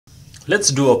Let's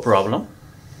do a problem.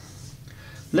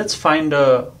 Let's find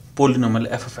a polynomial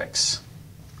f of x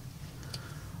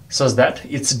such that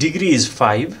its degree is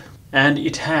 5 and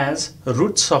it has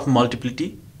roots of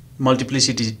multiplicity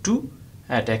 2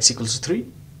 at x equals to 3.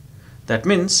 That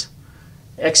means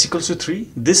x equals to 3,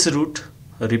 this root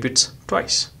repeats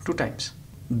twice, 2 times.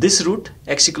 This root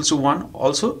x equals to 1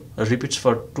 also repeats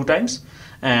for 2 times,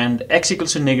 and x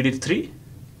equals to -3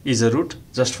 is a root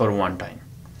just for 1 time.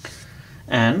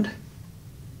 And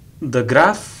the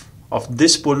graph of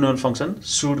this polynomial function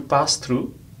should pass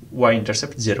through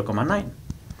y-intercept 0, 9.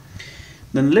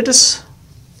 Then let us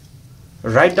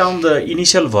write down the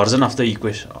initial version of the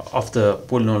equation of the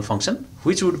polynomial function,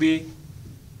 which would be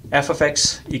f of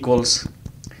x equals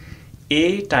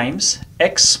a times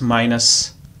x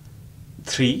minus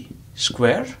 3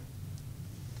 square.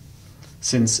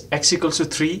 Since x equals to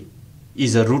 3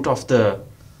 is a root of the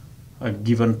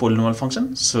given polynomial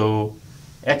function, so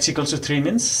x equals to 3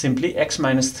 means simply x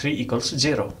minus 3 equals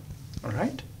 0.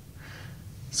 Alright,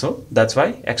 so that's why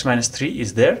x minus 3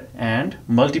 is there, and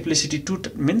multiplicity 2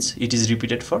 means it is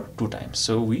repeated for 2 times,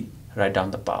 so we write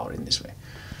down the power in this way.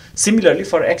 Similarly,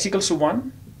 for x equals to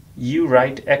 1, you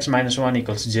write x minus 1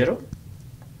 equals 0,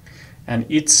 and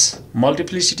its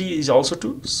multiplicity is also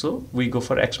 2, so we go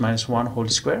for x minus 1 whole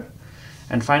square.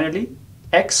 And finally,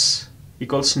 x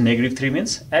equals -3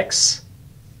 means x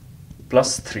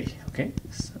plus 3. Okay,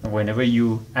 so whenever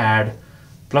you add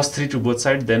plus 3 to both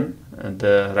sides, then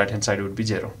the right hand side would be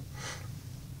 0.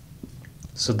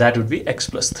 So that would be x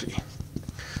plus 3.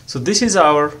 So this is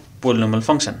our polynomial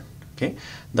function. Okay,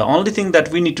 the only thing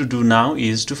that we need to do now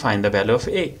is to find the value of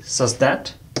a such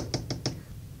that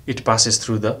it passes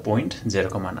through the point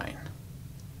 0, 9.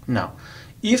 Now,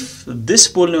 if this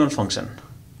polynomial function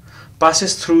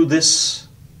passes through this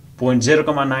point 0,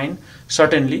 9,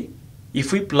 certainly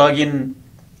if we plug in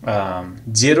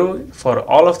 0 for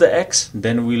all of the x,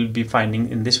 then we'll be finding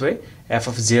in this way f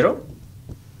of 0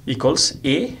 equals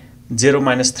a 0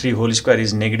 minus 3 whole square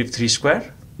is -3 square,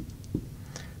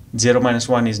 0 minus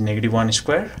 1 is -1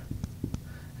 square,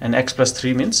 and x plus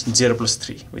 3 means 0 plus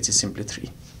 3, which is simply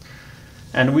 3.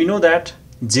 And we know that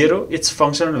 0, its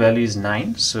functional value is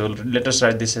 9, so let us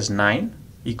write this as 9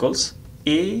 equals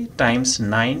a times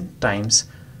 9 times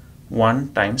 1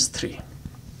 times 3.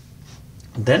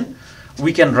 Then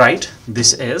we can write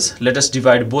this as, let us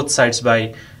divide both sides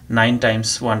by 9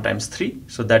 times 1 times 3,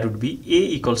 so that would be a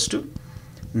equals to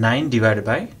 9 divided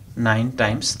by 9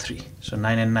 times 3. So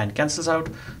 9 and 9 cancels out,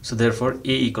 so therefore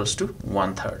a equals to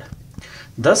 1/3.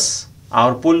 Thus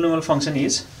our polynomial function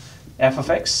is f of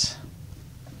x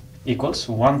equals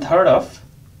 1/3 of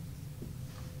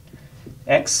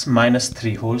x minus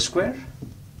 3 whole square,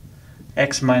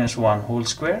 x minus 1 whole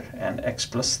square, and x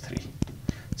plus 3.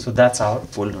 So that's our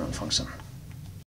polynomial function.